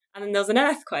And then there was an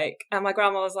earthquake, and my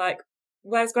grandma was like,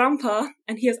 "Where's Grandpa?"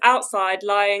 And he was outside,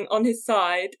 lying on his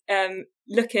side,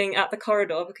 looking at the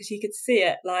corridor because he could see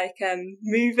it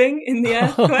moving in the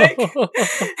earthquake.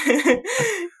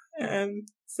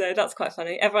 So that's quite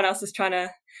funny. Everyone else was trying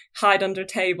to hide under a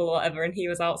table or whatever, and he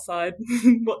was outside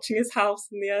watching his house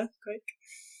in the earthquake.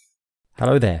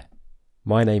 Hello there.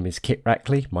 My name is Kit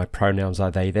Rackley, my pronouns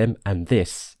are they, them, and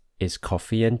this is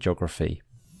Coffee and Geography.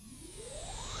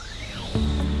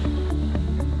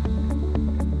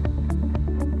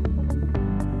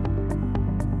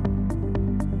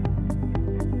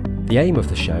 The aim of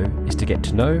the show is to get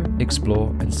to know, explore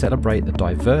and celebrate the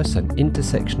diverse and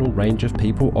intersectional range of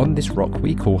people on this rock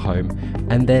we call home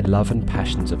and their love and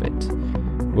passions of it.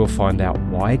 We'll find out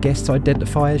why guests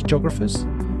identify as geographers,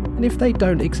 and if they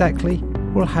don't exactly,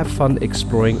 we'll have fun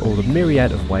exploring all the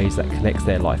myriad of ways that connects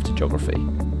their life to geography.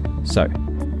 So,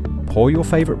 pour your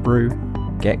favourite brew,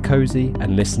 get cosy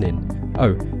and listen in.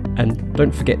 Oh, and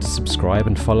don't forget to subscribe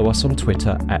and follow us on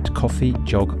Twitter at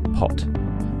CoffeeJogPod.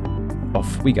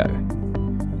 Off we go.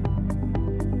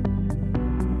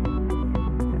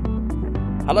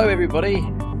 Hello everybody.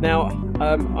 Now,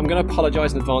 I'm going to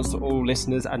apologise in advance to all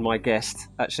listeners and my guest,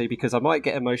 actually, because I might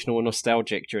get emotional and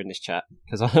nostalgic during this chat,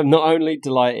 because I'm not only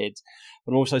delighted,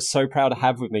 but I'm also so proud to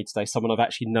have with me today someone I've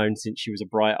actually known since she was a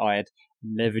bright-eyed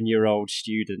 11-year-old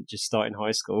student just starting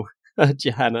high school,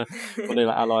 Jihanna,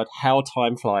 Bonilla-Allard. How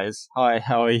time flies. Hi,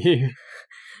 how are you?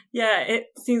 Yeah, it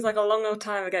seems like a long old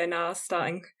time ago now,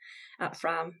 starting at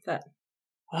Fram, but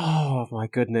oh my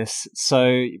goodness.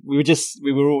 So we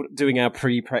were all doing our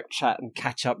pre-prep chat and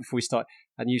catch up before we start,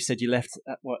 and you said you left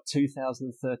at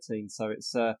 2013, so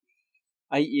it's 8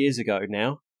 years ago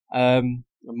now.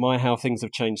 How things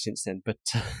have changed since then, but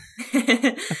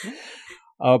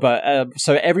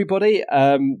so everybody,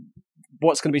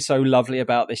 what's going to be so lovely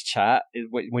about this chat is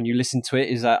when you listen to it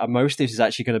is that most of this is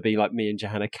actually going to be like me and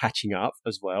Jihanna catching up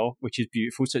as well, which is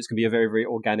beautiful. So it's going to be a very, very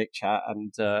organic chat,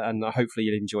 and hopefully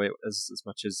you'll enjoy it as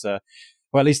much as,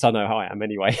 well, at least I know how I am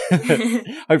anyway.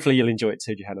 Hopefully you'll enjoy it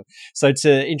too, Jihanna. So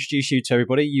to introduce you to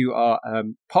everybody, you are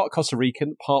part Costa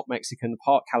Rican, part Mexican,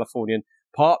 part Californian,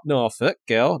 part Norfolk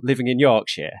girl living in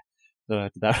Yorkshire. I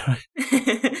did that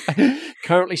right.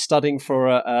 Currently studying for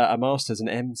a master's and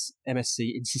MSc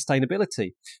in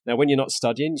sustainability. Now, when you're not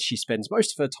studying, she spends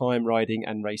most of her time riding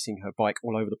and racing her bike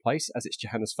all over the place, as it's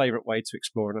Jihanna's favourite way to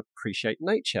explore and appreciate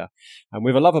nature. And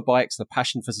with a love of bikes and a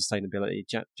passion for sustainability,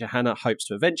 Jihanna hopes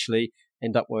to eventually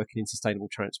end up working in sustainable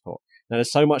transport. Now, there's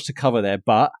so much to cover there,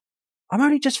 but I'm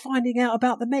only just finding out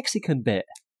about the Mexican bit.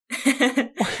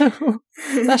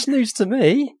 That's news to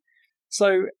me.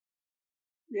 So,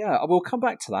 yeah, we'll come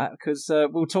back to that because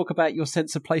we'll talk about your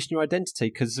sense of place and your identity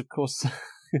because, of course,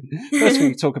 first thing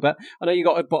we talk about, I know you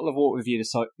got a bottle of water with you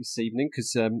this evening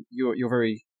because you're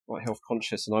very health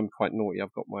conscious and I'm quite naughty.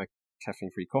 I've got my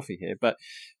caffeine-free coffee here. But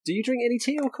do you drink any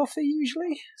tea or coffee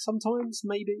usually? Sometimes,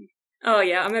 maybe? Oh,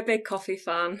 yeah, I'm a big coffee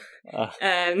fan.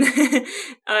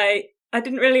 I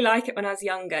didn't really like it when I was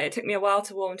younger. It took me a while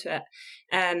to warm to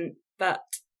it. But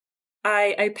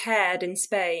I au paired in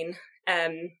Spain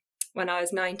when I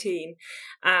was 19,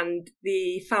 and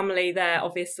the family there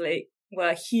obviously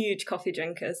were huge coffee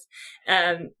drinkers,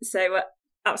 so we're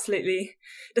absolutely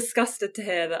disgusted to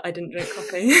hear that I didn't drink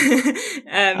coffee.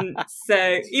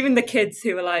 So even the kids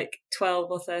who were like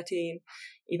 12 or 13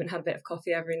 even had a bit of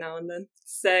coffee every now and then,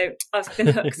 so I've been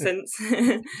hooked since.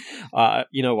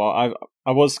 You know what,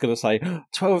 I was going to say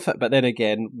 12, but then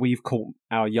again, we've caught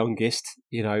our youngest,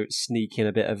 sneaking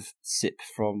a bit of sip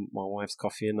from my wife's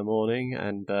coffee in the morning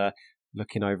and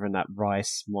looking over in that wry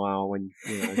smile when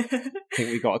think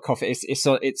we got a coffee.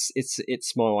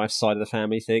 It's my wife's side of the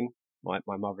family thing. My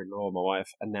mother-in-law, my wife,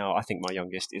 and now I think my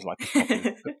youngest is like a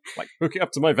coffee, like hook it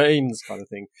up to my veins kind of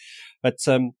thing. But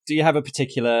do you have a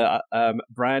particular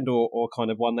brand or kind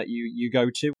of one that you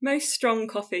go to? Most strong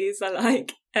coffees I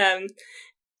like.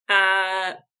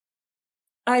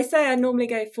 I say I normally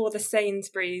go for the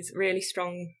Sainsbury's really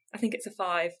strong. I think it's a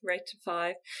 5, rated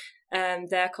 5.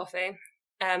 Their coffee.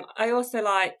 I also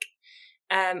like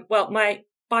my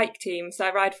bike team. So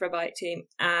I ride for a bike team,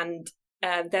 and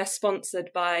they're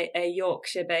sponsored by a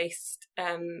Yorkshire-based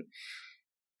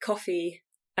coffee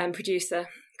producer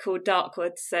called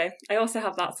Darkwood. So I also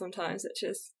have that sometimes, which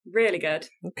is really good.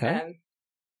 Okay,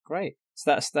 great.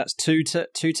 So that's two to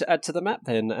add to the map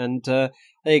then. And there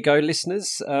you go,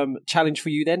 listeners. Challenge for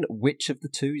you then. Which of the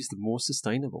two is the more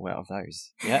sustainable out of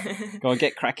those? Yeah, go and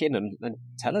get cracking and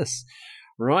tell us.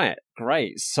 Right,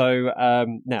 great. So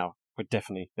now we're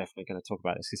definitely going to talk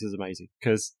about this. This is amazing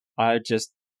because I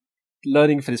just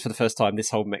learning for this for the first time, this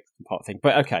whole Mexican part thing.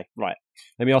 But okay, right.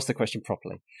 Let me ask the question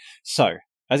properly. So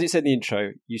as it said in the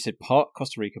intro, you said part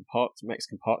Costa Rican, part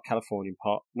Mexican, part Californian,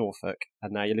 part Norfolk,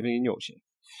 and now you're living in Yorkshire.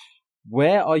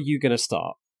 Where are you going to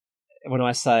start when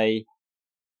I say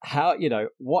how,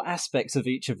 what aspects of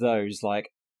each of those like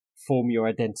form your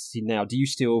identity now? Do you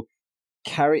still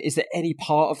is there any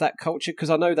part of that culture? Because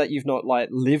I know that you've not like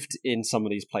lived in some of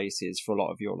these places for a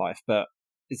lot of your life, but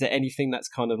is there anything that's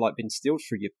kind of like been instilled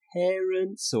through your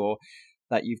parents or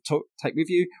that you've take with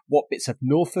you? What bits of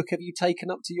Norfolk have you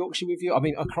taken up to Yorkshire with you? I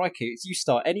mean, crikey, you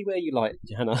start anywhere you like,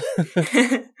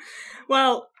 Jihanna.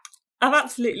 Well, I've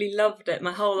absolutely loved it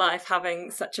my whole life,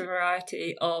 having such a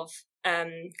variety of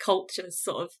cultures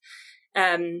sort of,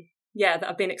 that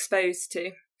I've been exposed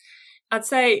to. I'd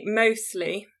say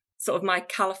mostly sort of my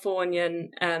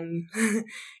Californian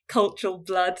cultural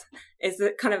blood is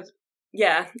the kind of,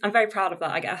 I'm very proud of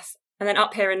that, I guess. And then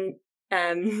up here in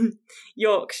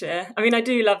Yorkshire, I mean, I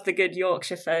do love the good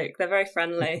Yorkshire folk. They're very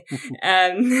friendly. But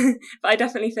I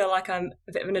definitely feel like I'm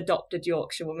a bit of an adopted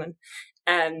Yorkshire woman.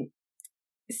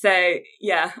 So,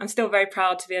 I'm still very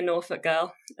proud to be a Norfolk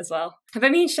girl as well. But I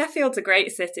mean, Sheffield's a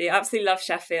great city. I absolutely love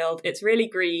Sheffield. It's really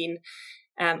green.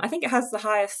 I think it has the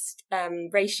highest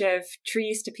ratio of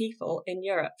trees to people in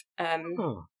Europe.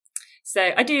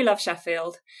 So I do love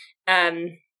Sheffield.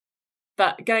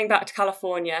 But going back to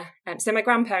California, so my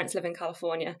grandparents live in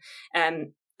California,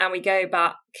 and we go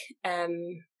back,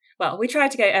 we try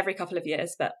to go every couple of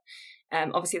years, but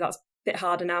obviously that's a bit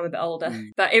harder now, I'm a bit older.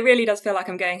 But it really does feel like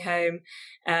I'm going home.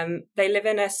 They live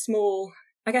in a small,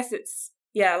 I guess it's,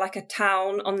 like a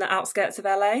town on the outskirts of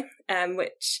LA,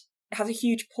 which has a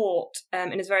huge port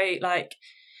and is very like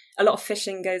a lot of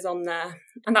fishing goes on there,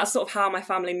 and that's sort of how my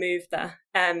family moved there.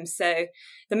 So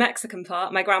the Mexican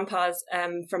part, my grandpa's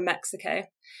from Mexico,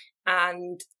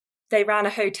 and they ran a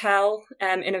hotel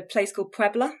in a place called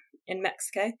Puebla in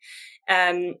Mexico,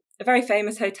 a very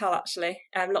famous hotel actually.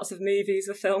 Lots of movies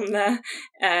were filmed there,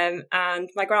 and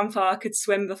my grandpa could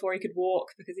swim before he could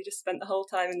walk because he just spent the whole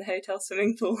time in the hotel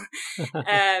swimming pool.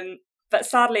 But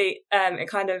sadly, it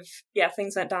kind of,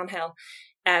 things went downhill.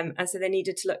 And so they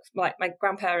needed to look, like my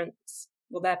grandparents,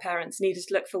 their parents needed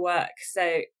to look for work.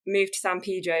 So moved to San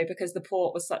Pedro because the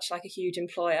port was such like a huge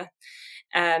employer.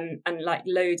 And like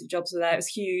loads of jobs were there. It was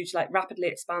huge, like rapidly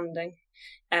expanding.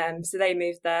 So they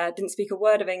moved there, didn't speak a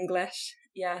word of English.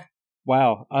 Yeah.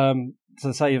 Wow.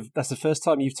 To say that's the first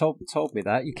time you've told me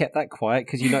that. You kept that quiet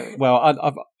because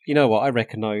I've you know what, I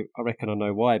reckon I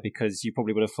know why, because you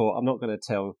probably would have thought I'm not going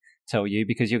to tell you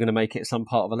because you're going to make it some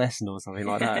part of a lesson or something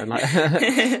like that.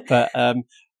 And but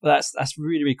that's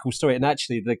really, really cool story. And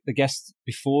actually the guest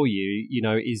before you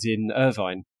is in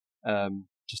Irvine,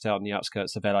 just out on the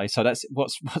outskirts of LA. So that's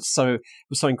what's so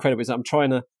incredible is that I'm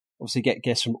trying to obviously get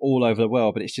guests from all over the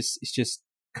world, but it's just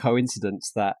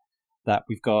coincidence that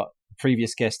we've got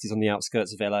previous guest is on the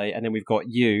outskirts of LA, and then we've got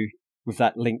you with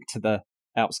that link to the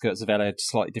outskirts of LA, a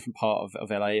slightly different part of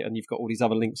LA, and you've got all these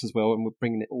other links as well, and we're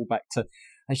bringing it all back to.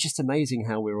 It's just amazing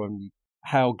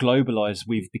how globalized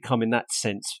we've become in that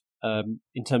sense,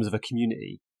 in terms of a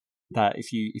community. That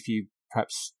if you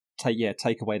perhaps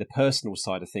take away the personal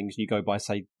side of things, and you go by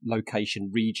say location,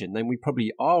 region, then we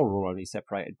probably are all only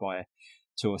separated by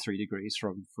 2 or 3 degrees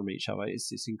from each other.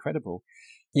 It's incredible.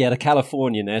 Yeah, the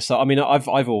Californian there. So I mean, I've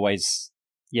always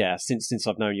since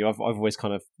I've known you, I've always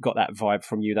kind of got that vibe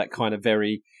from you, that kind of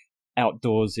very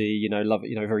outdoorsy, love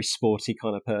it, very sporty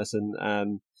kind of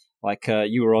person. Like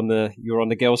you were on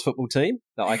the girls' football team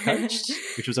that I coached,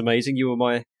 which was amazing. You were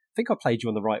I think I played you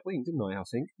on the right wing, didn't I? I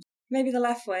think maybe the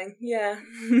left wing. Yeah.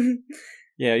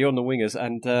 Yeah, you're on the wingers,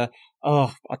 and I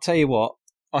tell you what,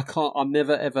 I'm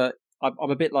never ever. I'm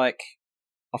a bit like.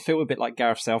 I feel a bit like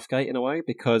Gareth Southgate in a way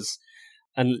because,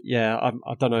 I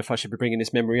don't know if I should be bringing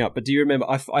this memory up, but do you remember?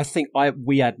 I think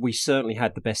we certainly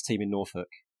had the best team in Norfolk.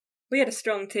 We had a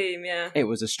strong team, yeah. It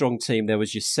was a strong team. There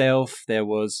was yourself. There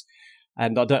was,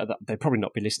 and they'd probably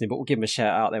not be listening, but we'll give them a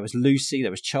shout out. There was Lucy.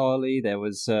 There was Charlie. There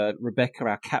was Rebecca,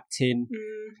 our captain.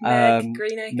 Meg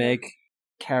Greenacre. Meg,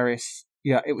 Caris.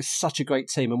 Yeah, it was such a great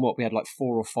team. And we had like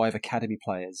 4 or 5 academy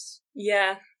players.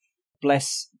 Yeah.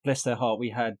 Bless their heart. We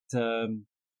had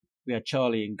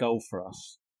Charlie in goal for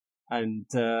us, and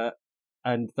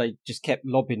they just kept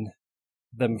lobbing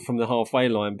them from the halfway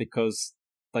line because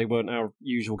they weren't our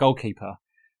usual goalkeeper,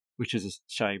 which is a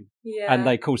shame. Yeah. And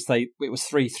it was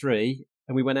 3-3,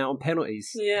 and we went out on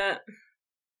penalties. Yeah.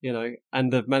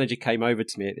 And the manager came over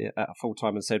to me at full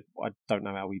time and said, "I don't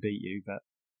know how we beat you, but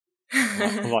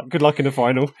I'm like, good luck in the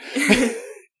final."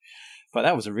 But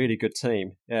that was a really good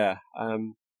team. Yeah.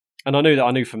 And I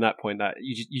knew from that point that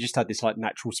you just had this like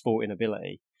natural sporting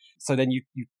ability. So then you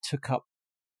took up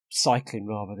cycling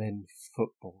rather than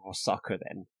football or soccer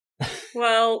then.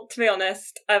 Well, to be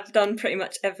honest, I've done pretty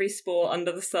much every sport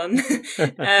under the sun.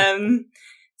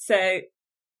 So,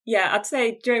 yeah, I'd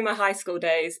say during my high school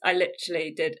days, I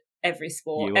literally did every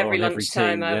sport. You were Every on every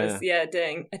lunchtime, team, I was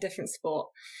doing a different sport.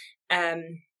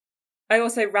 I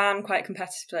also ran quite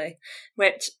competitively,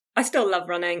 which I still love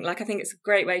running. Like, I think it's a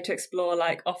great way to explore,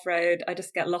 like, off-road. I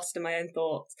just get lost in my own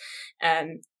thoughts.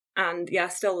 And yeah, I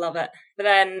still love it. But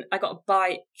then I got a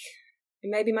bike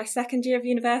in maybe my second year of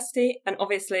university. And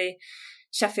obviously,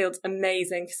 Sheffield's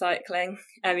amazing for cycling.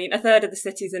 I mean, a third of the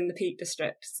city's in the Peak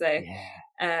District. So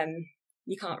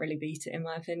you can't really beat it, in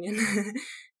my opinion.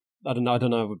 I don't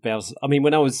know. I mean,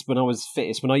 when I was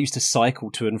fittest, when I used to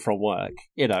cycle to and from work,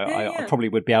 I probably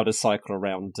would be able to cycle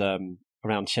around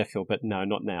Sheffield, but no,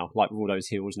 not now. Like with all those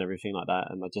hills and everything like that,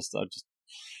 and I just.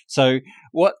 So,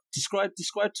 what describe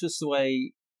to us the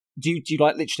way? Do you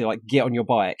like literally like get on your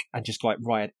bike and just like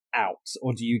ride out,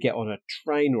 or do you get on a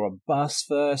train or a bus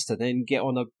first and then get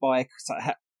on a bike?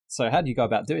 So how do you go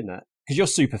about doing that? Because you're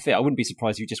super fit. I wouldn't be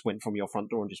surprised if you just went from your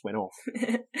front door and just went off.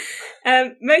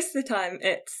 Most of the time,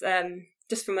 it's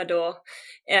just from my door.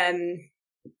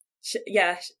 It's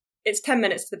 10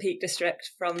 minutes to the Peak District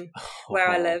from where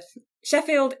I live.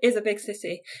 Sheffield is a big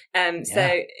city, so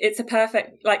it's a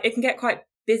perfect, like, it can get quite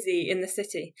busy in the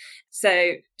city.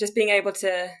 So just being able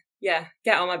to,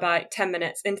 get on my bike 10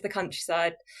 minutes into the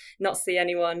countryside, not see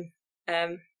anyone.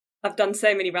 I've done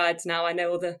so many rides now. I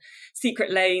know all the secret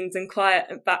lanes and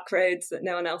quiet back roads that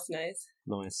no one else knows.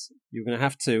 Nice. You're going to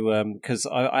have to, because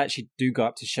I actually do go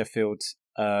up to Sheffield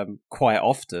quite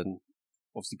often,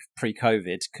 obviously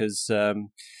pre-COVID, because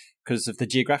of the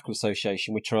Geographical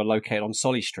Association, which are located on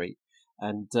Solly Street,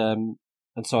 and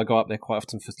so I go up there quite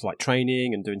often for like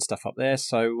training and doing stuff up there.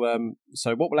 So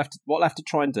what we'll have to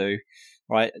try and do,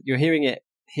 right? You're hearing it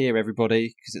here,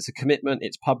 everybody, because it's a commitment.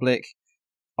 It's public.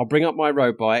 I'll bring up my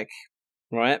road bike,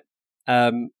 right?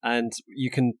 And you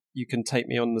can take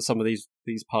me on some of these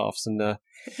paths, and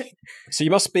so you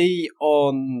must be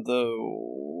on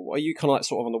are you kind of like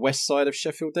sort of on the west side of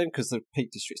Sheffield then, because the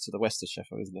Peak District's to the west of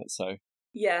Sheffield, isn't it? So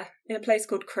yeah, in a place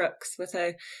called Crooks,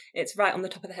 so it's right on the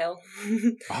top of the hill.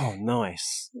 Oh,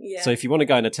 nice. Yeah. So if you want to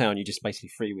go into town, you just basically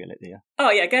freewheel it, do you?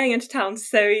 Oh yeah, going into town's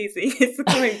so easy. It's the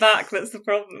coming back that's the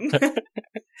problem.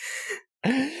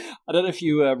 I don't know if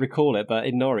you recall it, but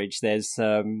in Norwich there's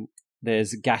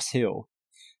Gas Hill,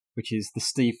 which is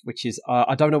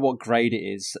I don't know what grade it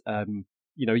is.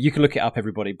 You can look it up,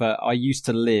 everybody. But I used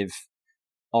to live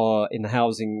in the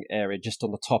housing area just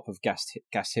on the top of Gas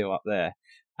Hill up there,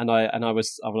 and I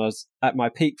was at my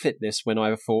peak fitness when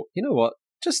I thought, you know what,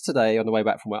 just today on the way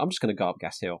back from work, I'm just going to go up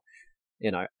Gas Hill,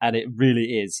 and it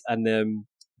really is. And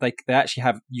they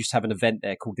actually used to have an event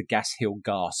there called the Gas Hill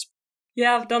Gasp.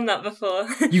 Yeah, I've done that before.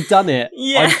 You've done it?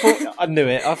 Yeah. I knew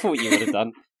it. I thought you would have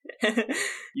done.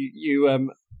 You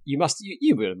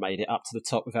would have made it up to the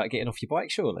top without getting off your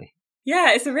bike, surely.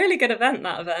 Yeah, it's a really good event,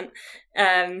 that event.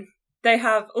 They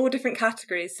have all different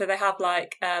categories. So they have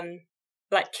like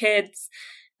kids,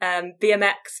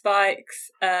 BMX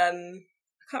bikes, I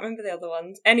can't remember the other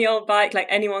ones. Any old bike, like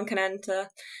anyone can enter.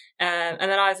 And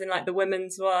then I was in like the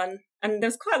women's one, and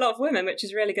there's quite a lot of women, which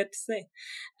is really good to see.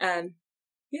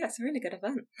 Yeah, it's a really good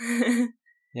event.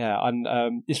 Yeah, and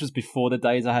this was before the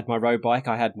days I had my road bike.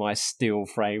 I had my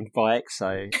steel-framed bike,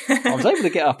 so I was able to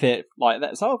get up it like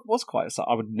that. So I was quite. So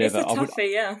I would never. It's a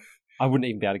toughie, yeah. I wouldn't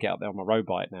even be able to get up there on my road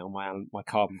bike now, my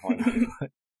carbon bike.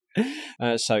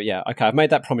 So yeah, okay. I've made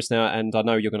that promise now, and I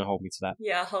know you're going to hold me to that.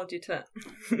 Yeah, I'll hold you to it.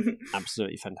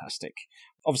 Absolutely fantastic.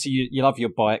 Obviously, you love your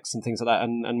bikes and things like that,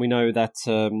 and we know that.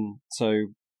 So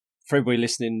for everybody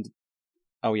listening.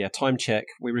 Oh yeah, time check.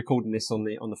 We're recording this on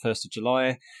the 1st of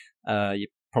July. You're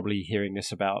probably hearing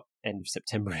this about end of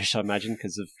September-ish, I imagine,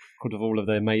 because of all of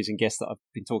the amazing guests that I've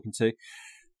been talking to.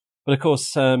 But of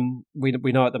course, we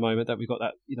know at the moment that we've got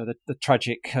that, the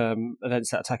tragic events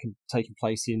that are taking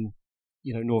place in,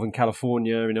 Northern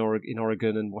California, in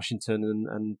Oregon and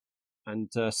Washington and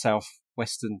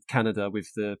southwestern Canada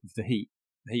with the heat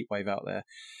wave out there.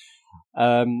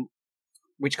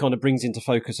 Which kind of brings into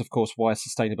focus, of course, why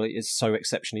sustainability is so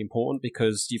exceptionally important,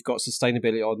 because you've got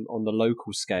sustainability on the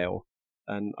local scale.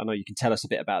 And I know you can tell us a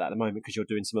bit about that at the moment, because you're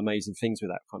doing some amazing things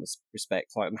with that kind of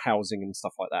respect, like housing and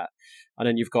stuff like that. And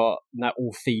then you've got, and that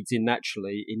all feeds in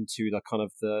naturally into the kind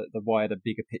of the wider,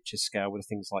 bigger picture scale with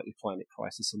things like the climate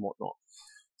crisis and whatnot.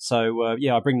 So,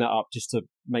 I bring that up just to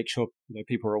make sure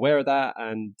people are aware of that,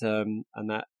 and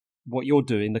that what you're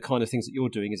doing, the kind of things that you're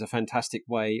doing, is a fantastic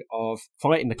way of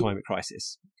fighting the climate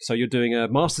crisis. So you're doing a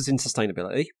master's in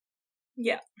sustainability.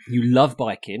 Yeah. You love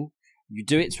biking. You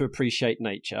do it to appreciate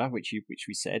nature, which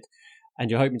we said, and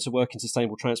you're hoping to work in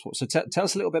sustainable transport. So tell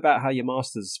us a little bit about how your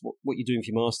masters, what you're doing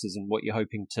for your masters, and what you're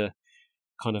hoping to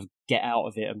kind of get out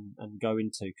of it and go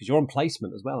into, because you're on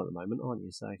placement as well at the moment, aren't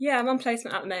you? So yeah, I'm on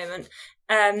placement at the moment.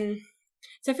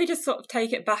 So if we just sort of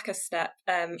take it back a step,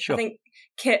 sure. I think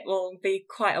Kit will be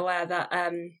quite aware that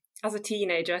as a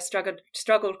teenager, I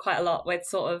struggled quite a lot with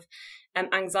sort of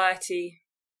anxiety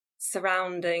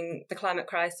surrounding the climate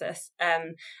crisis,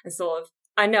 and sort of,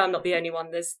 I know I'm not the only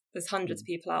one. There's hundreds of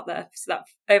people out there. So that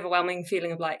overwhelming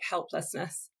feeling of like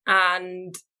helplessness,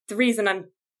 and the reason I'm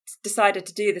decided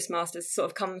to do this master's sort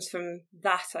of comes from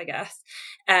that, I guess,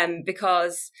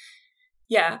 because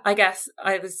I guess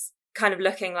I was kind of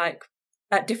looking like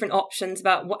at different options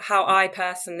about how I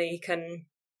personally can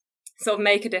sort of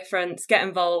make a difference, get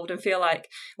involved, and feel like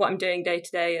what I'm doing day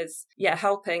to day is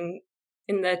helping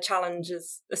in the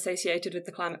challenges associated with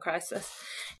the climate crisis.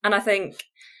 And I think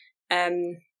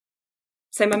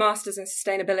so my master's in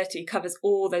sustainability covers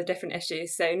all those different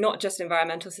issues. So not just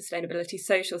environmental sustainability,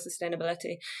 social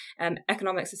sustainability,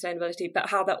 economic sustainability, but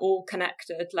how they're all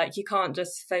connected. Like you can't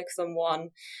just focus on one,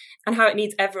 and how it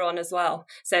needs everyone as well.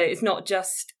 So it's not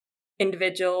just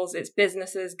individuals, it's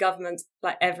businesses, governments,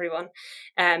 like everyone.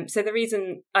 So the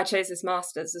reason I chose this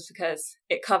master's is because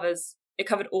it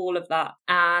covered all of that.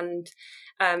 And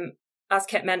as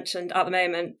Kit mentioned, at the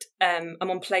moment, I'm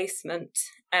on placement.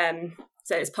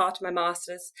 So it's part of my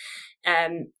master's.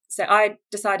 So I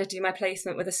decided to do my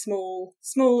placement with a small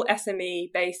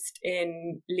SME based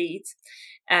in Leeds,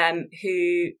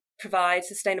 who provide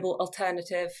sustainable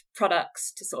alternative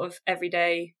products to sort of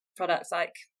everyday products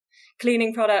like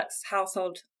cleaning products,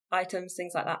 household items,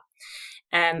 things like that.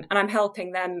 And I'm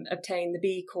helping them obtain the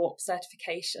B Corp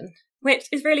certification, which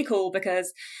is really cool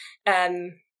because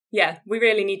we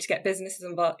really need to get businesses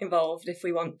involved if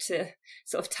we want to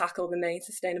sort of tackle the main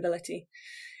sustainability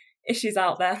issues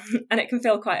out there. And it can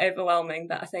feel quite overwhelming,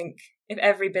 but I think if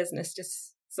every business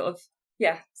just sort of,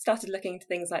 started looking into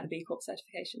things like the B Corp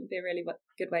certification, it'd be a really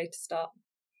good way to start.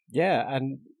 Yeah,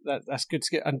 and that's good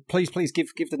to get. And please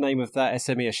give the name of that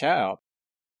SME a shout out.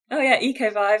 Oh yeah,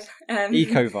 EcoVibe.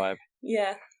 EcoVibe.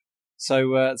 Yeah.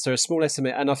 So a small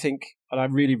SME, and I think, and I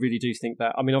really, really do think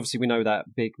that. I mean, obviously, we know that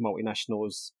big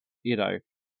multinationals,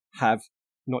 have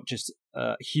not just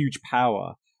huge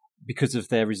power because of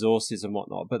their resources and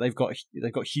whatnot, but they've got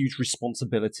huge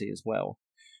responsibility as well.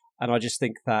 And I just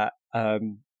think that,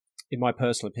 in my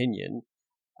personal opinion,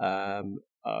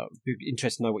 be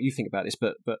interested to know what you think about this,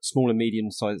 but small and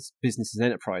medium-sized businesses and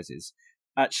enterprises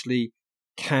actually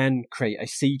can create a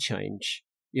sea change.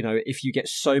 If you get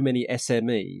so many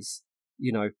SMEs,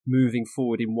 moving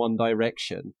forward in one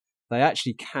direction, they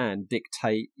actually can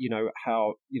dictate,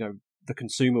 how, the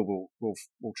consumer will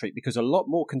treat, because a lot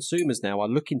more consumers now are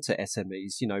looking to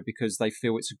SMEs, because they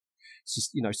feel it's,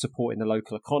 supporting the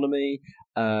local economy,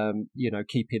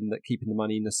 keeping the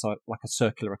money in like a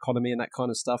circular economy and that kind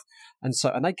of stuff. And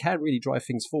they can really drive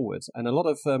things forward. And a lot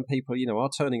of people, are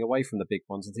turning away from the big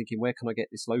ones and thinking, where can I get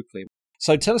this locally?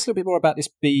 So tell us a little bit more about this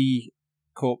B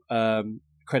Corp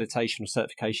accreditation or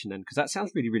certification then, because that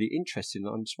sounds really, really interesting.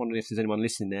 I'm just wondering if there's anyone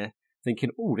listening there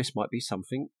thinking, oh, this might be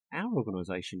something our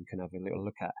organisation can have a little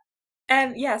look at.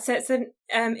 So it's an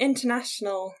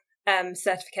international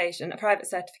certification. A private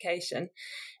certification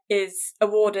is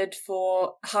awarded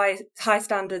for high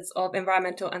standards of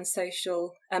environmental and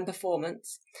social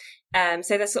performance.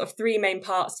 So there's sort of three main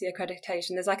parts to the accreditation.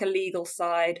 There's like a legal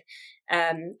side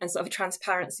and sort of a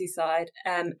transparency side.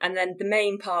 And then the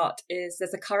main part is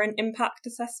there's a current impact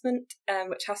assessment,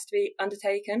 which has to be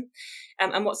undertaken.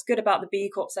 And what's good about the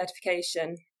B Corp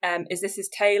certification is this is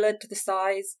tailored to the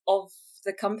size of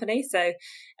the company. So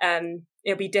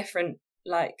it'll be different,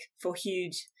 like for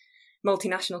huge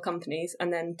multinational companies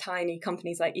and then tiny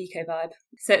companies like EcoVibe.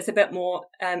 So it's a bit more,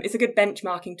 it's a good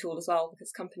benchmarking tool as well,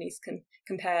 because companies can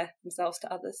compare themselves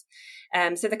to others.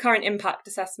 So the current impact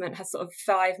assessment has sort of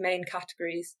 5 main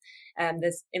categories.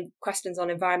 There's questions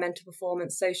on environmental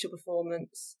performance, social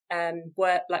performance,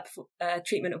 work, like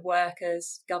treatment of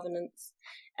workers, governance.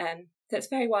 So it's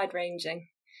very wide ranging.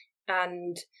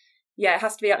 And it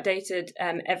has to be updated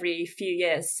every few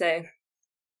years. So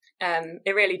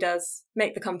it really does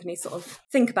make the company sort of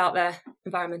think about their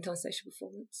environmental and social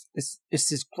performance.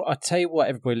 I tell you what,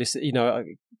 everybody listen,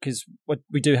 because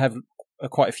we do have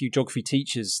quite a few geography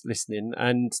teachers listening,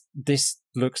 and this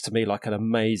looks to me like an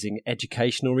amazing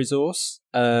educational resource.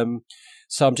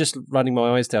 So I'm just running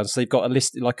my eyes down. So they've got a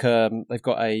list, they've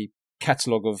got a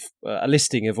catalogue of a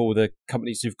listing of all the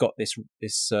companies who've got this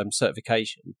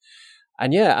certification.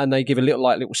 And they give a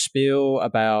little spiel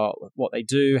about what they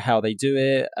do, how they do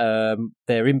it,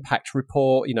 their impact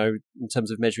report, in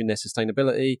terms of measuring their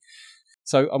sustainability.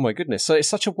 So, oh my goodness. So it's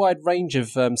such a wide range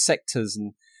of sectors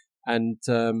and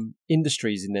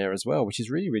industries in there as well, which is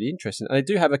really, really interesting. And they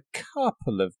do have a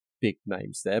couple of big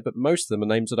names there, but most of them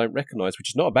are names I don't recognise,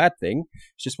 which is not a bad thing.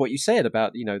 It's just what you said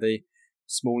about, the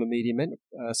small and medium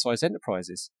sized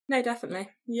enterprises. No, definitely.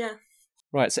 Yeah.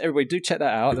 Right. So everybody do check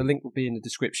that out. The link will be in the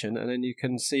description, and then you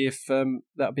can see if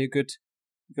that'll be a good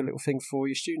little thing for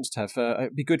your students to have.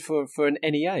 It'd be good for an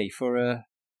NEA, for a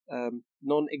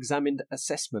non-examined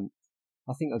assessment.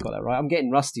 I think I got that right. I'm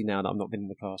getting rusty now that I've not been in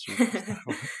the classroom.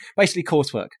 Basically,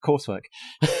 coursework.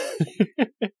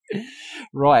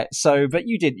 Right. So, but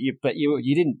you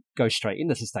didn't go straight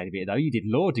into sustainability though. You did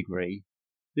law degree,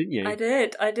 didn't you? I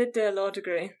did do a law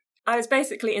degree. I was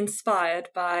basically inspired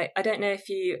by, I don't know if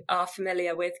you are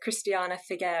familiar with Christiana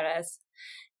Figueres.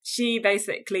 She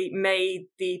basically made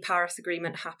the Paris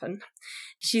Agreement happen.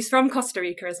 She's from Costa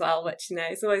Rica as well, which,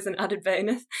 is always an added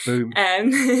bonus. Boom.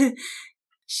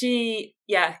 She's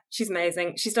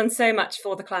amazing. She's done so much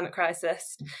for the climate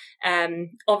crisis.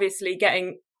 Obviously,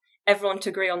 getting everyone to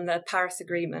agree on the Paris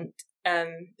Agreement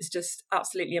is just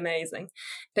absolutely amazing.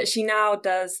 But she now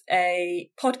does a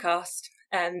podcast,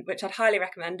 which I'd highly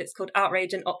recommend. It's called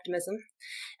Outrage and Optimism.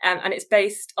 And it's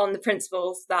based on the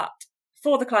principles that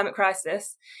for the climate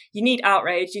crisis, you need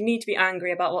outrage, you need to be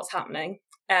angry about what's happening.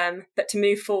 But to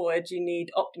move forward, you need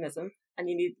optimism and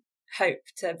you need hope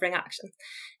to bring action.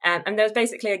 And there was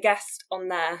basically a guest on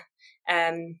there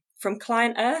from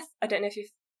Client Earth. I don't know if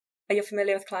are you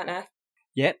familiar with Client Earth?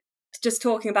 Yep. Just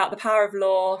talking about the power of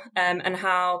law and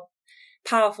how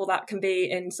powerful that can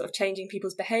be in sort of changing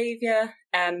people's behaviour,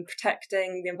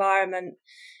 protecting the environment,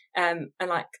 and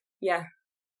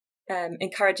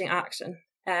encouraging action.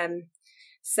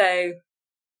 So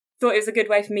thought it was a good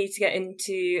way for me to get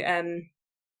into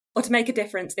or to make a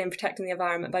difference in protecting the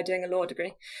environment by doing a law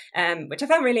degree, which I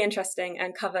found really interesting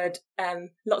and covered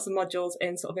lots of modules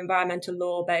in sort of environmental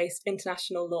law-based,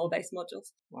 international law-based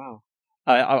modules. Wow.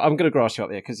 I'm going to grass you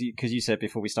up there because you said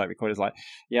before we start recording, it's like,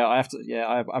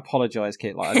 I apologise,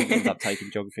 Kit. Like, I didn't end up taking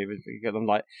geography, but I'm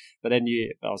like, but then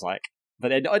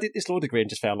I did this law degree and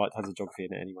just found like tons of geography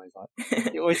in it anyway. Like,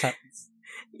 it always happens.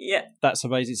 Yeah, that's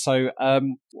amazing. So, at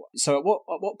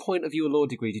what point of your law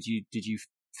degree did you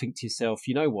think to yourself,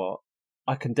 you know what,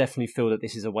 I can definitely feel that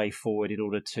this is a way forward in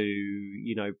order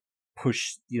to,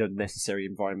 push the necessary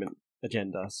environment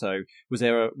agenda? So was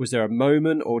there a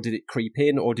moment, or did it creep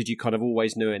in, or did you kind of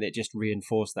always know it and it just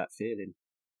reinforced that feeling?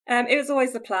 It was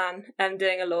always the plan,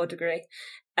 doing a law degree.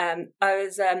 I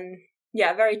was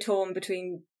very torn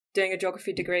between doing a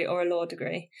geography degree or a law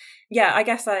degree. Yeah, I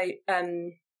guess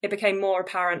it became more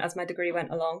apparent as my degree went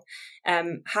along,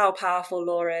 how powerful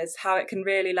law is, how it can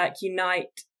really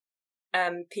unite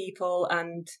people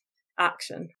and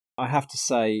action. I have to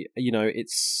say,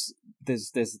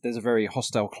 there's a very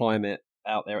hostile climate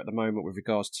out there at the moment with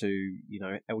regards to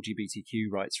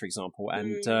LGBTQ rights, for example,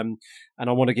 and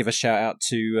I want to give a shout out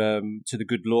to the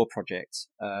Good Law Project,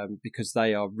 because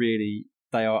they are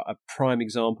a prime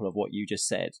example of what you just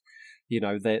said.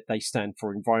 They stand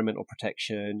for environmental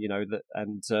protection,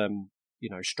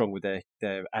 strong with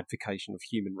their advocacy of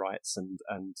human rights and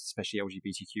especially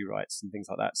LGBTQ rights and things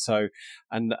like that. So,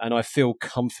 and I feel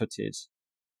comforted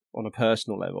on a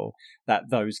personal level that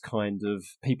those kind of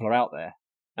people are out there,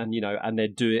 and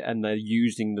they're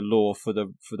using the law for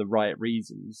the right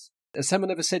reasons. Has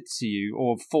someone ever said to you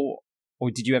or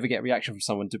did you ever get a reaction from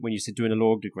someone when you said doing a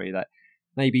law degree that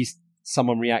maybe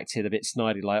someone reacted a bit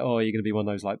snidely, like, oh, you're going to be one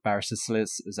of those like barrister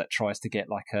solicitors that tries to get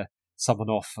someone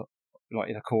off like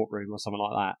in a courtroom or something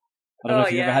like that? I don't know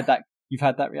if you've ever had that. You've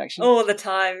had that reaction? All the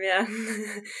time, yeah.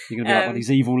 You're going to be like one of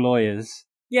these evil lawyers.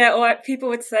 Yeah, or people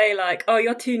would say oh,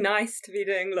 you're too nice to be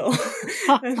doing law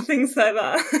and things like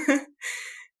that.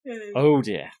 Oh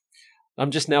dear.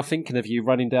 I'm just now thinking of you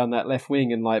running down that left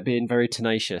wing and being very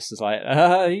tenacious. It's like,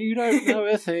 you don't know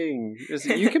a thing.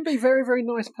 You can be a very, very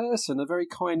nice person, a very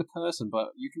kind person, but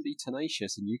you can be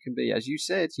tenacious and you can be, as you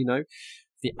said, you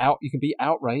can be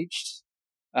outraged.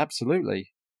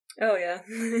 Absolutely. Oh yeah.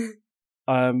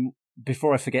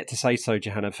 Before I forget to say so,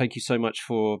 Jihanna, thank you so much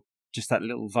for just that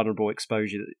little vulnerable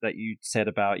exposure that you said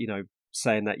about,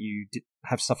 saying that you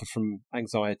have suffered from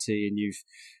anxiety and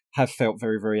have felt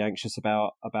very, very anxious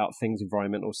about things,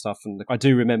 environmental stuff. And I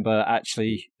do remember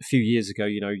actually a few years ago,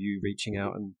 you reaching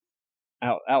out and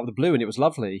out of the blue, and it was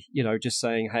lovely, just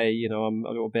saying, hey, I'm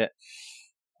a little bit,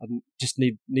 I just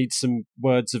need some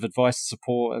words of advice,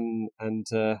 support, and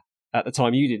at the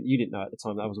time you didn't know at the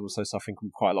time that I was also suffering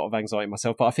from quite a lot of anxiety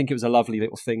myself. But I think it was a lovely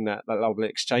little thing, that lovely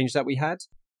exchange that we had,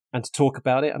 and to talk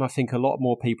about it. And I think a lot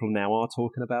more people now are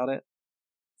talking about it.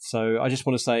 So I just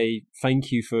want to say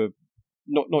thank you for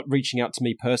not reaching out to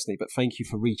me personally, but thank you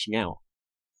for reaching out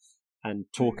and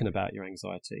talking about your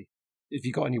anxiety. If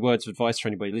you've got any words of advice for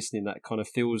anybody listening that kind of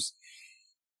feels,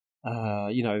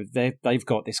 they've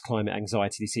got this climate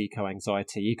anxiety, this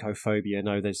eco-anxiety, ecophobia. I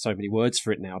know there's so many words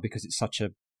for it now because it's such a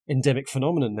endemic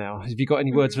phenomenon now. Have you got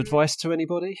any words of advice to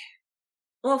anybody?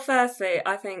 Well, firstly,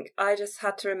 I think I just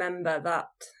had to remember that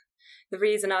the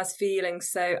reason I was feeling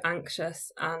so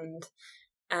anxious and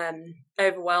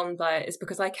overwhelmed by it is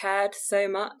because I cared so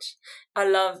much. I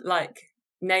love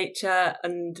nature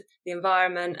and the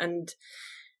environment, and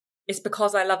it's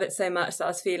because I love it so much that I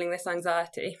was feeling this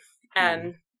anxiety.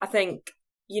 I think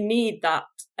you need that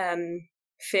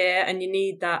fear and you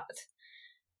need that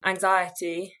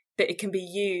anxiety, but it can be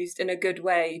used in a good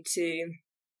way to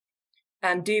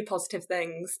do positive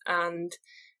things. And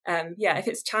if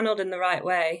it's channeled in the right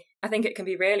way, I think it can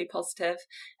be really positive.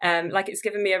 It's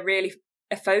given me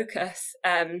a focus.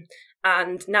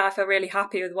 And now I feel really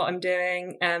happy with what I'm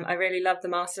doing. I really love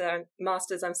the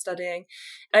masters I'm studying.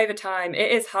 Over time,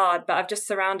 it is hard, but I've just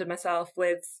surrounded myself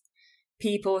with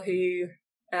people who,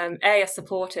 A, are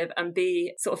supportive, and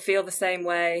B, sort of feel the same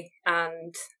way.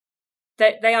 And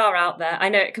they are out there. I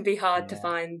know it can be hard to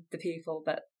find the people,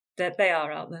 but they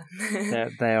are out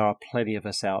there. There are plenty of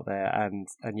us out there, and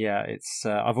it's.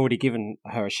 I've already given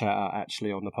her a shout out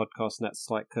actually on the podcast, and that's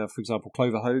for example,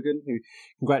 Clover Hogan. Who,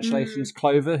 congratulations,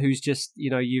 Clover, who's just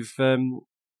you've.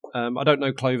 I don't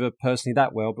know Clover personally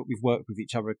that well, but we've worked with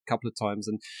each other a couple of times,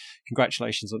 and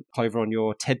congratulations on Clover on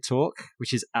your TED Talk,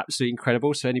 which is absolutely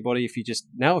incredible. So anybody, if you just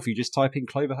type in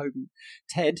Clover Hogan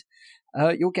TED,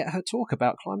 you'll get her talk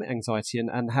about climate anxiety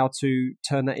and how to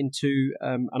turn that into.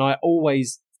 And I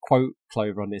always quote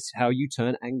Clover on this: how you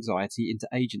turn anxiety into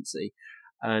agency.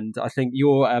 And I think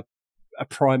you're a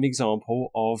prime example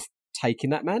of taking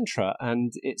that mantra,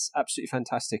 and it's absolutely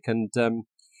fantastic. And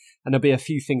there'll be a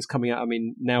few things coming out. I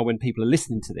mean, now when people are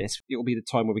listening to this, it will be the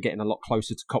time where we're getting a lot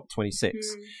closer to COP26.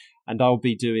 And I'll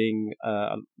be doing,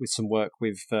 with some work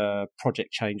with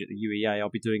Project Change at the UEA, I'll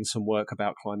be doing some work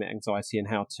about climate anxiety and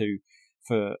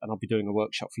and I'll be doing a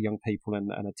workshop for young people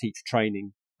and a teacher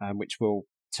training, which will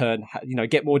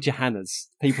get more Jihannas,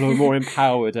 people who are more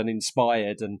empowered and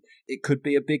inspired. And it could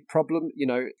be a big problem,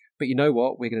 but you know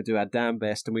what? We're going to do our damn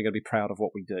best, and we're going to be proud of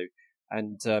what we do.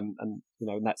 And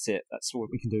that's it. That's what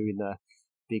we can do in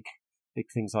big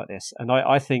things like this. And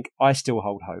I think I still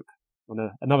hold hope.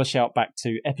 Another shout back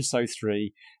to episode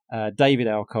 3, David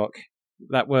Alcock.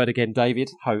 That word again, David.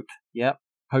 Hope. Yep.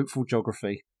 Hopeful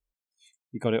geography.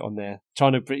 You got it on there.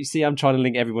 You see, I'm trying to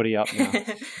link everybody up now.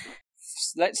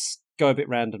 Let's go a bit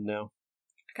random now.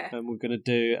 Okay. And we're going to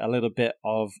do a little bit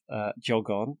of jog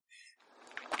on.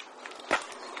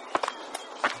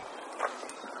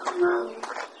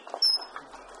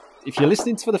 If you're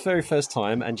listening for the very first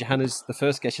time, and Jihanna's the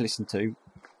first guest you listen to, you've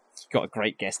got a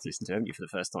great guest to listen to, haven't you, for the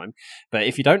first time? But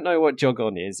if you don't know what jog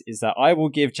on is that I will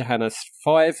give Jihanna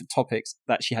 5 topics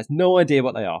that she has no idea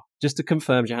what they are. Just to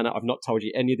confirm, Jihanna, I've not told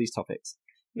you any of these topics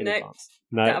in advance.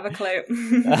 No, don't have a clue.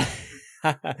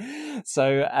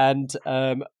 So, and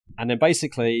then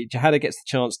basically, Jihanna gets the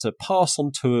chance to pass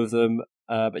on 2 of them,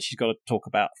 but she's got to talk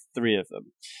about 3 of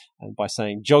them. And by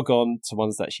saying jog on to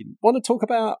ones that she want to talk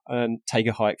about, and take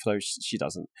a hike for those she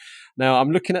doesn't. Now,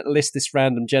 I'm looking at the list, this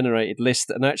random generated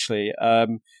list, and actually, I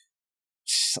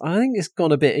think it's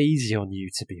gone a bit easy on you,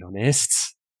 to be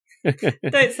honest.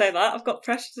 Don't say that. I've got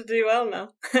pressure to do well now.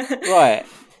 Right.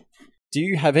 Do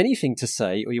you have anything to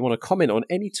say, or you want to comment on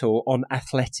any tool on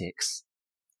athletics?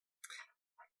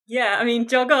 Yeah, I mean,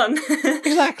 jog on.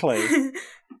 Exactly.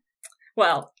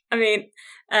 Well, I mean,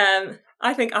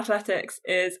 I think athletics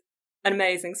is an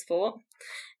amazing sport.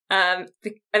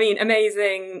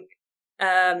 Amazing.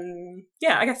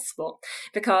 I guess sport,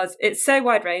 because it's so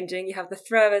wide ranging. You have the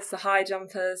throwers, the high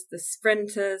jumpers, the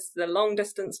sprinters, the long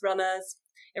distance runners.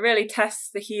 It really tests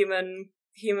the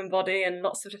human body in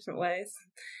lots of different ways.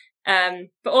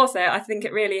 But also, I think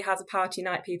it really has a power to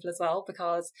unite people as well,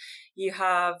 because you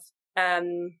have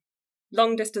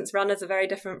long distance runners are very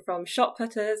different from shot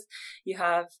putters. You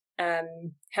have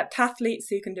heptathletes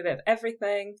who can do a bit of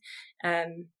everything. I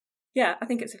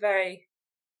think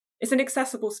it's an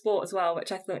accessible sport as well,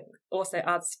 which I think also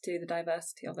adds to the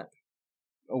diversity of it.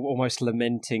 Almost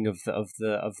lamenting of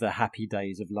the happy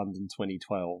days of London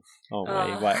 2012.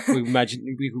 Right.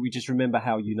 We just remember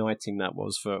how uniting that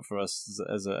was for us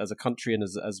as a country and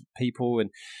as people,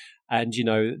 and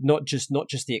not just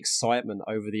the excitement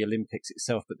over the Olympics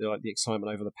itself, but the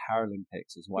excitement over the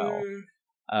Paralympics as well.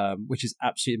 Which is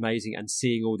absolutely amazing, and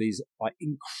seeing all these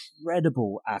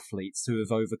incredible athletes who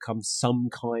have overcome some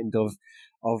kind of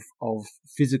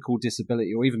physical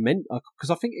disability, or even because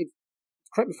I think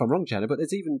correct me if I'm wrong, Jihanna, but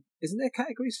isn't there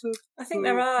categories for? I think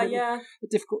there are,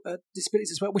 difficult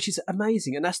disabilities as well, which is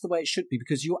amazing, and that's the way it should be,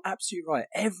 because you're absolutely right.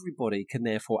 Everybody can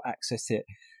therefore access it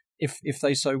if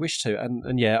they so wish to,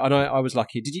 and I was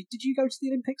lucky. Did you go to the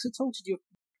Olympics at all? Did you?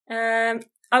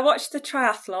 I watched the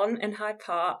triathlon in Hyde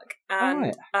Park,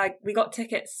 and we got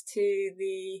tickets to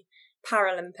the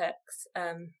Paralympics.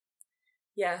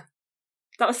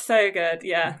 That was so good.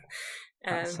 Yeah,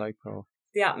 that's so cool.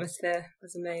 The atmosphere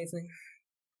was amazing.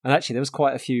 And actually, there was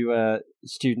quite a few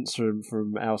students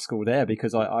from our school there,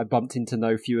 because I bumped into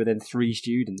no fewer than 3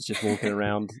 students just walking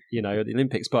around, at the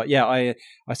Olympics. But yeah, I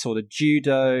saw the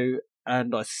judo,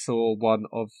 and I saw one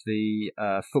of the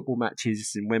football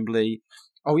matches in Wembley.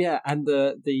 Oh yeah, and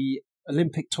the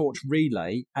Olympic torch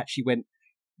relay actually went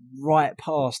right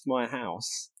past my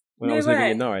house when I was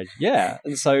living in Norwich. Yeah,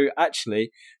 and so actually,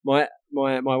 my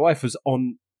wife was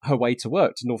on her way to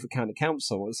work to Norfolk County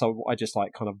Council, and so I just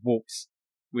kind of walked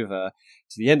with her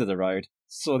to the end of the road,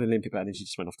 saw the Olympic band, and she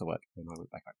just went off to work, and I went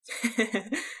back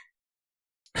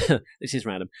home. This is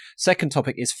random. Second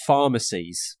topic is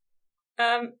pharmacies.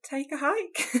 Take a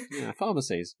hike. Yeah,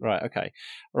 pharmacies. Right, okay.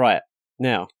 Right,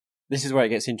 now, this is where it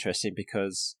gets interesting,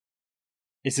 because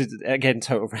this is, again,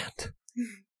 total random.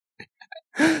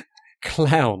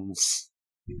 Clowns.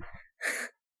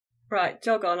 Right,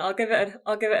 jog on. I'll give it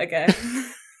a go.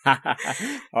 All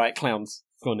right, clowns.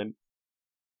 Go on then.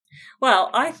 Well,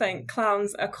 I think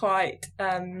clowns are quite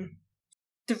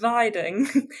dividing,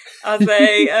 as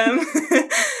they.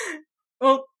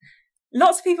 Well,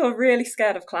 lots of people are really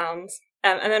scared of clowns,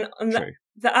 and then on the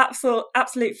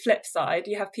absolute flip side,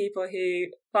 you have people who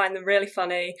find them really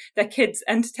funny. They're kids'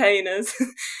 entertainers.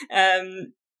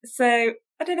 So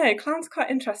I don't know. Clowns are quite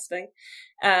interesting.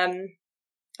 I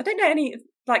don't know any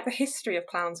the history of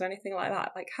clowns or anything like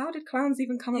that. How did clowns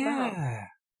even come about?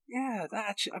 Yeah. That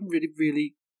actually, I'm really,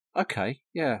 really okay.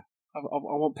 Yeah, I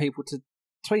want people to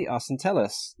tweet us and tell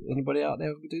us. Anybody out there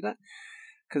who can do that?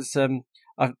 Because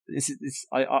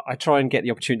I try and get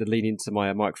the opportunity to lean into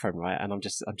my microphone, right? And I'm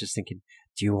just thinking,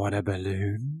 do you want a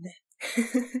balloon?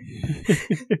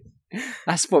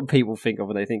 That's what people think of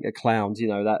when they think of clowns.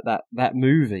 That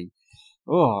movie.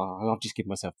 Oh, I've just given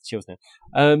myself the chills now.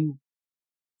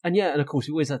 And of course,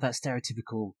 we always have that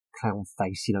stereotypical clown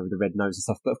face, with the red nose and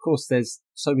stuff. But of course, there's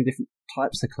so many different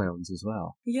types of clowns as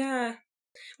well. Yeah.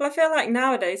 Well, I feel like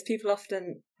nowadays people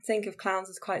often think of clowns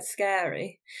as quite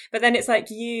scary, but then it's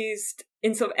used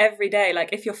in sort of everyday,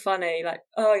 if you're funny,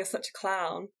 oh, you're such a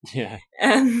clown. Yeah.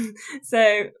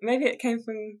 So maybe it came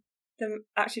from them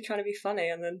actually trying to be funny,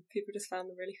 and then people just found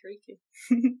them really freaky.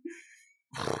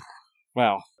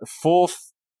 Well, the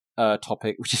fourth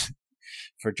topic, which is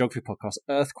for a geography podcast,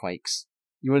 earthquakes.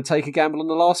 You want to take a gamble on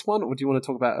the last one, or do you want to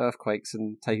talk about earthquakes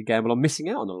and take a gamble on missing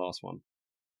out on the last one?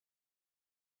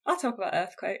 I'll talk about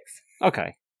earthquakes.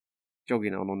 Okay.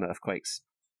 Jogging on earthquakes.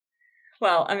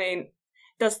 Well, I mean, it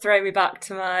does throw me back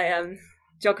to my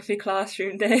geography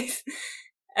classroom days.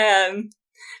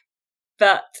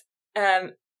 But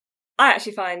I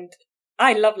actually find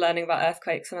I love learning about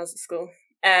earthquakes when I was at school.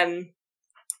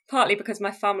 Partly because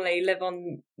my family live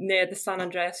near the San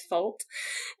Andreas Fault.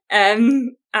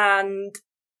 And,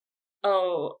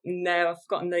 oh no, I've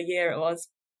forgotten the year it was.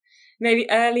 Maybe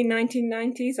early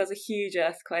 1990s, there was a huge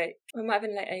earthquake. Or it might have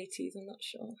been late 80s, I'm not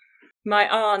sure. My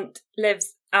aunt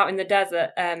lives out in the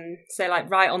desert, so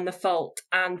right on the fault,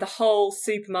 and the whole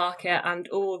supermarket and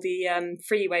all the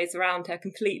freeways around her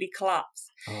completely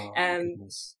collapsed. Oh,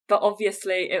 goodness. But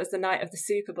obviously it was the night of the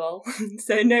Super Bowl,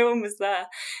 so no one was there.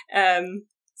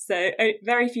 So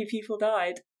very few people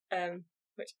died,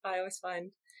 which I always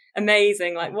find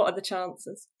amazing. What are the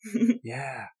chances?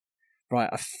 Yeah. Right,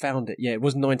 I found it. Yeah, it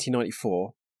was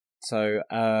 1994. So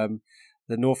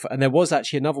the North, and there was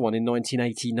actually another one in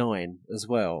 1989 as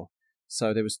well.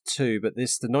 So there was 2, but the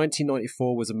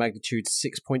 1994 was a magnitude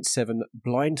 6.7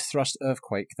 blind thrust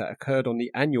earthquake that occurred on the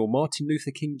annual Martin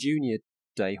Luther King Jr.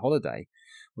 Day holiday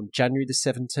on January the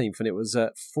 17th, and it was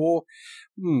at 4.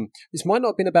 This might not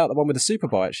have been about the one with the Super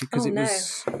Bowl actually, because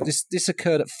was this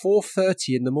occurred at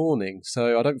 4:30 in the morning.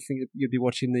 So I don't think you'd be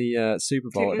watching the Super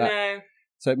Bowl at that. No.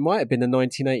 So it might have been the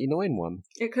 1989 one.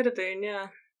 It could have been, yeah.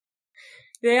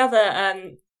 The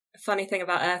other funny thing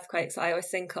about earthquakes I always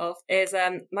think of is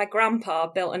my grandpa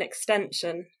built an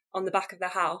extension on the back of the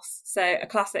house. So a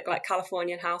classic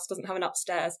Californian house doesn't have an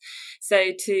upstairs.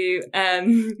 So to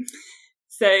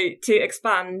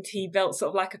expand, he built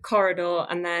sort of a corridor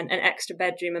and then an extra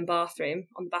bedroom and bathroom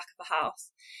on the back of the house.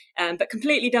 But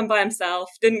completely done by himself,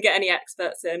 didn't get any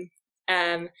experts in.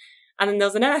 And then there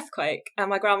was an earthquake, and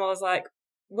my grandma was like,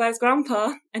 where's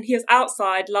Grandpa? And he was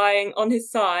outside lying on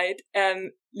his side,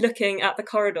 looking at the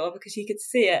corridor because he could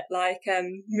see it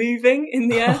moving in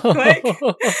the earthquake.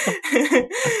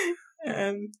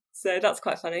 So that's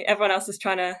quite funny. Everyone else was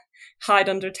trying to hide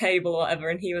under a table or whatever,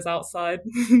 and he was outside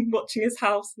watching his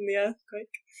house in the earthquake.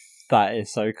 That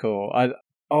is so cool.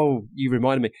 You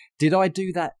reminded me. Did I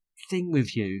do that thing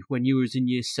with you when you was in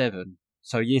year 7?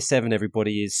 So year 7,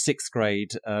 everybody is 6th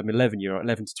grade, 11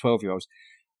 to 12-year-olds,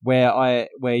 where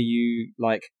you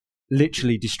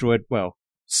literally destroyed my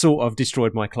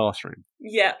classroom.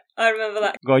 Yeah, I remember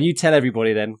that. Go on, you tell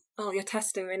everybody then. Oh, you're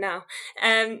testing me now.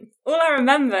 All I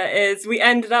remember is we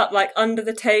ended up under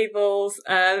the tables.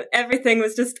 Everything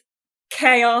was just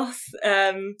chaos.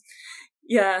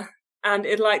 Yeah, and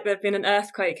there'd been an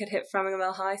earthquake had hit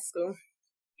Framingham High School.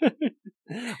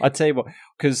 I tell you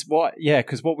that's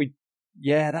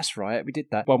right. We did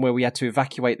that one where we had to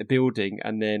evacuate the building,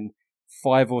 and then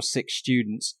 5 or 6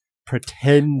 students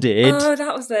pretended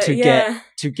that was it.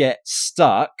 to get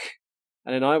stuck.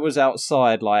 And then I was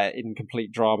outside, in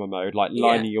complete drama mode,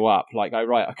 lining you up, right,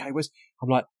 okay, I'm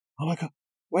like, oh my God,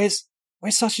 where's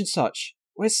such and such?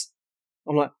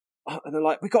 I'm like, oh, and they're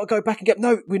like, we got to go back and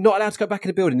no, we're not allowed to go back in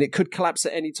the building. It could collapse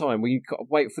at any time. We've got to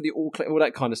wait for the all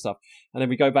that kind of stuff. And then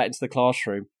we go back into the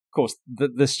classroom. Of course,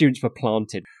 the students were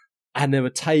planted, and there were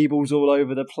tables all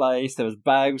over the place. There was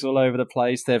bags all over the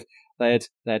place. They had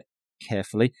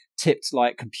carefully tipped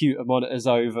computer monitors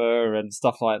over and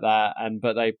stuff like that,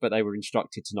 but they were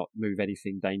instructed to not move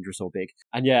anything dangerous or big.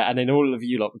 And then all of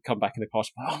you would come back in the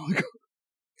classroom. Oh my God!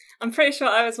 I'm pretty sure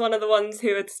I was one of the ones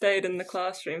who had stayed in the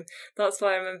classroom. That's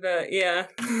why I remember. Yeah.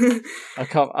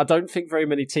 I don't think very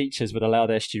many teachers would allow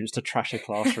their students to trash a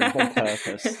classroom on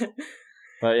purpose.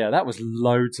 But yeah, that was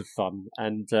loads of fun,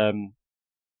 and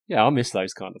I miss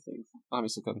those kind of things.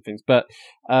 But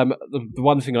the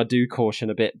one thing I do caution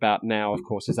a bit about now, of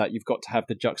course, is that you've got to have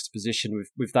the juxtaposition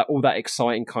with that, all that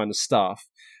exciting kind of stuff.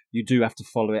 You do have to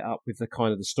follow it up with the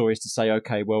kind of the stories to say,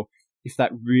 okay, well, if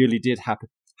that really did happen,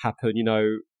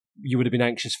 you would have been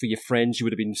anxious for your friends, you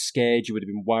would have been scared, you would have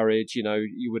been worried,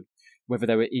 you would, whether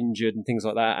they were injured and things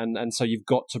like that. And so you've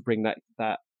got to bring that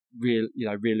real,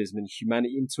 realism and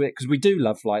humanity into it, because we do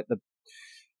love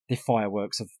the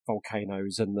fireworks of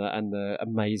volcanoes and the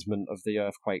amazement of the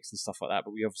earthquakes and stuff like that,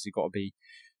 but we obviously got to be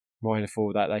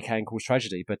mindful that they can cause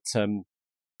tragedy. But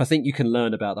I think you can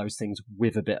learn about those things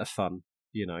with a bit of fun,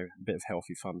 a bit of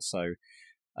healthy fun. So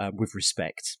with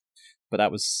respect. But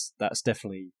that's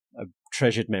definitely a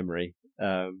treasured memory,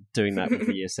 doing that with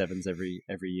the year 7s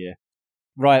every year.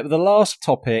 Right, the last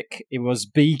topic, it was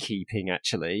beekeeping,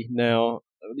 actually. Now,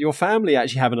 your family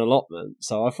actually have an allotment,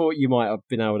 so I thought you might have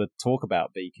been able to talk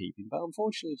about beekeeping, but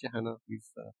unfortunately, Jihanna,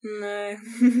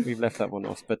 we've left that one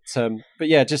off. But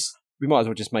yeah, we might as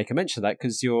well just make a mention of that,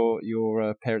 because your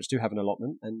parents do have an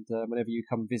allotment, and whenever you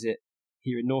come visit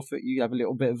here in Norfolk, you have a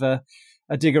little bit of a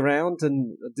dig around.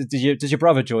 And does your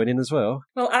brother join in as well?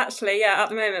 Well, actually, yeah, at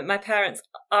the moment my parents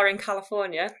are in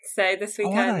California, so this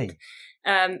weekend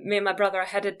me and my brother are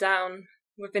headed down.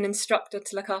 We've been instructed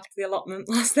to look after the allotment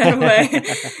whilst they're away.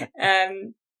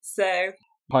 So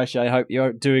Paisha, I hope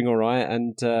you're doing all right,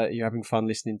 and you're having fun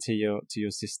listening to your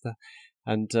sister,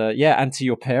 and and to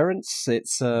your parents.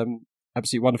 It's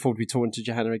absolutely wonderful to be talking to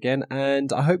Jihanna again,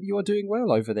 and I hope you are doing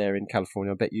well over there in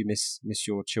California. I bet you miss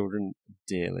your children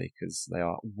dearly, because they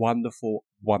are wonderful,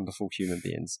 wonderful human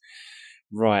beings.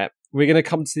 Right, we're going to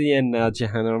come to the end now,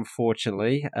 Jihanna,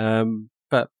 unfortunately.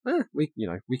 But we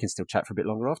can still chat for a bit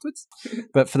longer afterwards.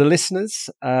 But for the listeners,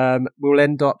 we'll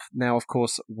end up now, of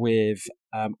course, with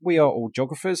We Are All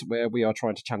Geographers, where we are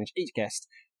trying to challenge each guest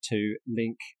to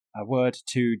link a word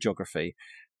to geography.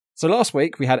 So last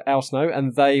week we had Al Snow,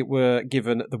 and they were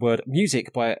given the word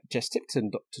music by Jess Tipton,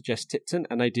 Dr. Jess Tipton,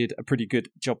 and they did a pretty good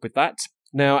job with that.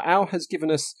 Now, Al has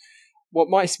given us what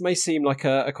may seem like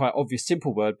a quite obvious,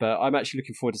 simple word, but I'm actually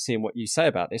looking forward to seeing what you say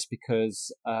about this,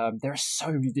 because there are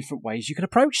so many different ways you can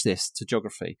approach this to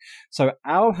geography. So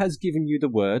Al has given you the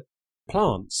word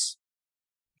plants.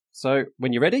 So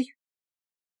when you're ready,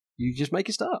 you just make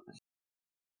a start.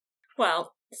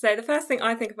 Well, so the first thing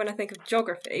I think of when I think of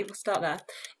geography, we'll start there,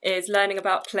 is learning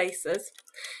about places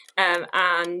and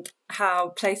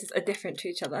how places are different to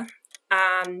each other.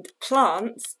 And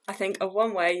plants, I think, are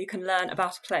one way you can learn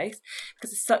about a place,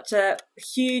 because there's such a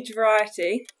huge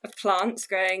variety of plants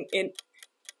growing in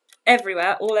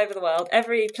everywhere, all over the world.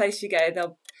 Every place you go,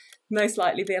 there'll most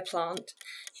likely be a plant.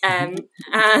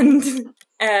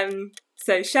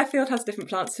 So Sheffield has different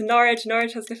plants to Norwich.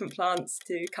 Norwich has different plants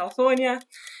to California.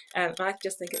 I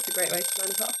just think it's a great way to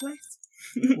learn about a place.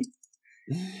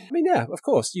 I mean, yeah, of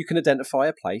course, you can identify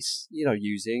a place,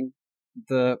 using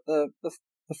the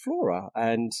the flora.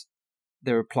 And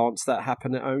there are plants that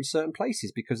happen at only certain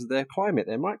places because of their climate,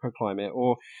 their microclimate,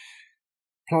 or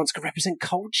plants can represent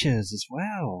cultures as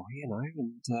well,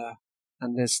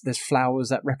 and there's flowers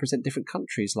that represent different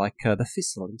countries, like the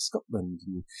thistle in Scotland.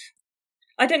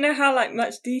 I don't know how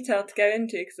much detail to go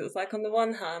into, because it was on the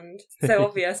one hand so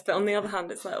obvious, but on the other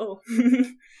hand it's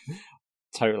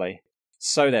Totally.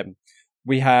 So then,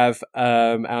 we have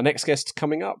our next guest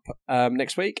coming up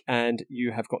next week, and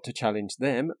you have got to challenge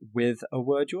them with a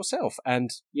word yourself.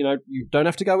 And you don't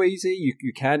have to go easy.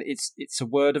 You can. It's a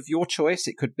word of your choice.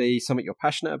 It could be something you're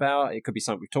passionate about. It could be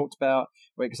something we've talked about,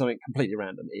 or it could be something completely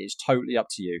random. It is totally up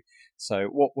to you. So,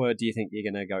 what word do you think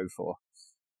you're going to go for?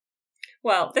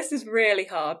 Well, this is really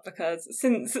hard, because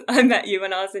since I met you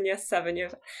when I was in year 7,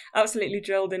 you've absolutely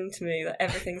drilled into me that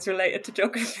everything's related to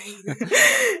geography.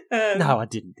 No, I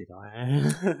didn't, did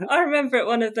I? I remember at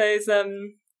one of those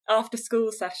after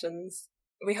school sessions,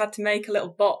 we had to make a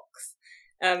little box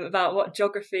about what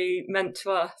geography meant to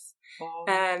us.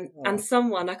 And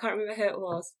someone, I can't remember who it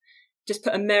was, just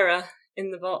put a mirror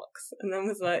in the box and then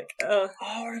was like, oh.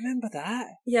 Oh, I remember that.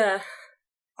 Yeah.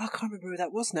 I can't remember who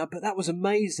that was now, but that was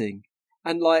amazing.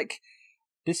 And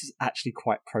this is actually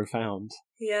quite profound.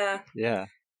 Yeah. Yeah.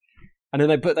 And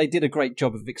then they did a great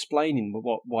job of explaining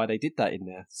why they did that in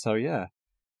there. So yeah.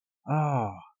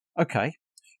 Oh, okay.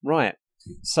 Right.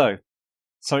 So,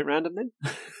 something random then?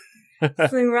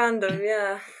 Something random,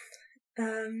 yeah.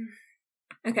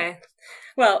 Okay.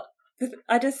 Well,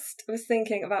 I just was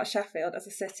thinking about Sheffield as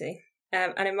a city.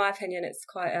 And in my opinion, it's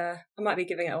quite I might be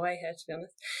giving it away here, to be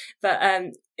honest. But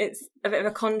it's a bit of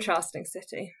a contrasting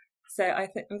city. So I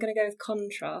think I'm going to go with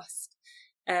contrast,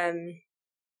 and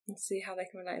see how they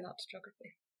can relate that to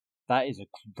geography. That is a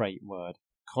great word.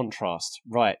 Contrast.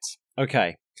 Right.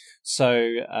 Okay.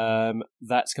 So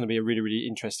that's going to be a really, really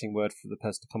interesting word for the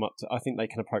person to come up to. I think they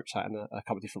can approach that in a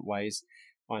couple of different ways.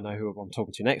 I know who I'm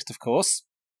talking to next, of course.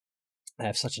 They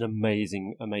have such an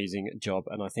amazing, amazing job,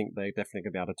 and I think they're definitely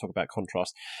going to be able to talk about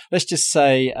contrast. Let's just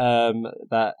say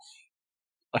that,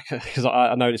 because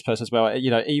I know this person as well,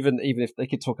 even if they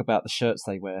could talk about the shirts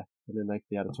they wear, and then they could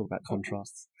be able to talk about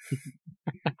contrasts.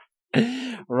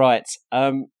 Right.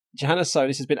 Jihanna, so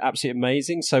this has been absolutely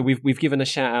amazing. So we've given a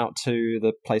shout out to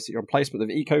the place that you're on placement of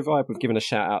Eco Vibe. We've given a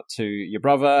shout out to your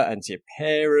brother and to your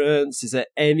parents. Is there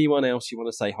anyone else you want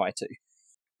to say hi to?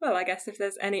 Well, I guess if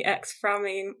there's any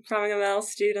ex-Framingham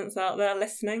students out there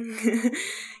listening,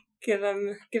 give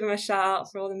them a shout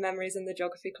out for all the memories in the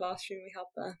geography classroom we had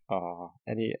there. Oh,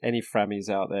 any Frammies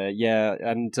out there? Yeah,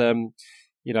 and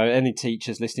any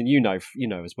teachers listening, you know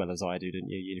as well as I do, don't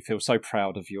you? You feel so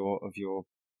proud of the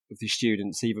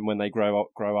students, even when they grow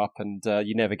up, and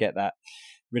you never get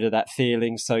rid of that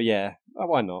feeling. So yeah,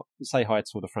 why not say hi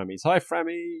to all the Frammies? Hi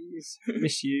Frammies,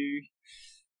 miss you,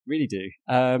 really do.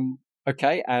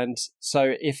 Okay, and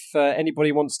so if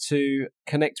anybody wants to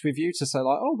connect with you to say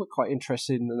we're quite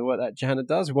interested in the work that Jihanna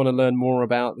does, we want to learn more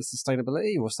about the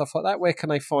sustainability or stuff like that, where can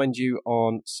they find you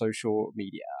on social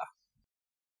media?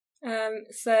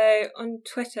 So on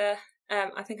Twitter,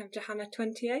 I think I'm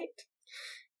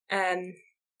Jihanna28.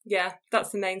 Yeah, that's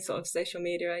the main sort of social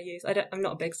media I use. I'm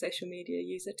not a big social media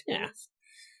user, to be honest.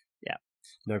 Yeah,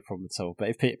 no problem at all. But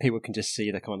if people can just see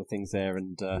the kind of things there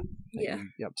and yeah,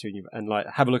 be up to you, and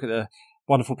have a look at the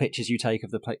wonderful pictures you take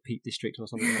of the Peak District or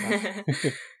something like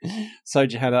that. So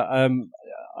Jihanna,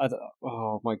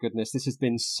 oh my goodness, this has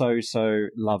been so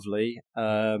lovely,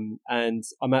 and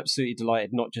I'm absolutely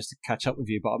delighted not just to catch up with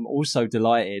you, but I'm also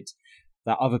delighted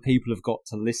that other people have got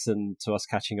to listen to us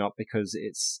catching up, because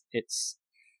it's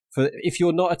if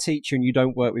you're not a teacher and you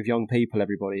don't work with young people,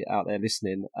 everybody out there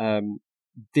listening,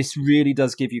 this really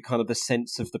does give you kind of the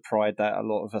sense of the pride that a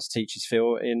lot of us teachers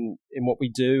feel in what we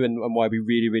do, and why we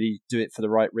really, really do it for the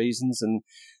right reasons. And,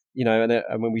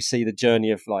 and when we see the journey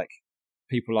of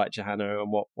people like Jihanna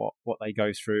and what they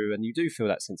go through, and you do feel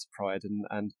that sense of pride,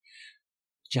 and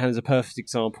Jihanna's a perfect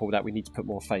example that we need to put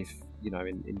more faith,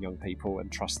 in young people,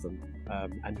 and trust them,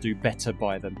 and do better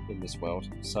by them in this world.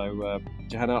 So,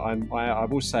 Jihanna, I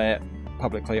will say it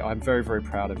publicly, I'm very, very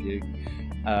proud of you,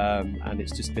 and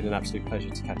it's just been an absolute pleasure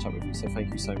to catch up with you. So,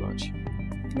 thank you so much.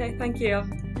 No, thank you.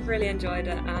 I've really enjoyed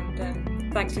it,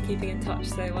 and thanks for keeping in touch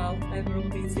so well over all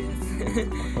these years.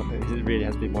 It really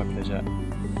has been my pleasure.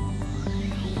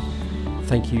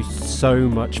 Thank you so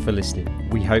much for listening.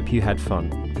 We hope you had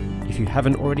fun. If you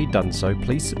haven't already done so,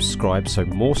 please subscribe so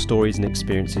more stories and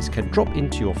experiences can drop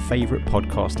into your favourite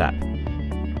podcast app.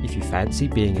 If you fancy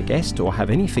being a guest or have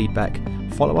any feedback,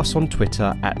 follow us on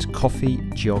Twitter at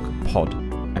coffeegeogpod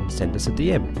and send us a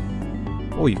DM.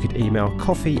 Or you could email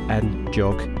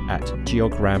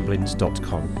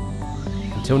coffeeandgeog@geogramblings.com.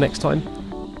 Until next time,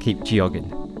 keep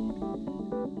geogging.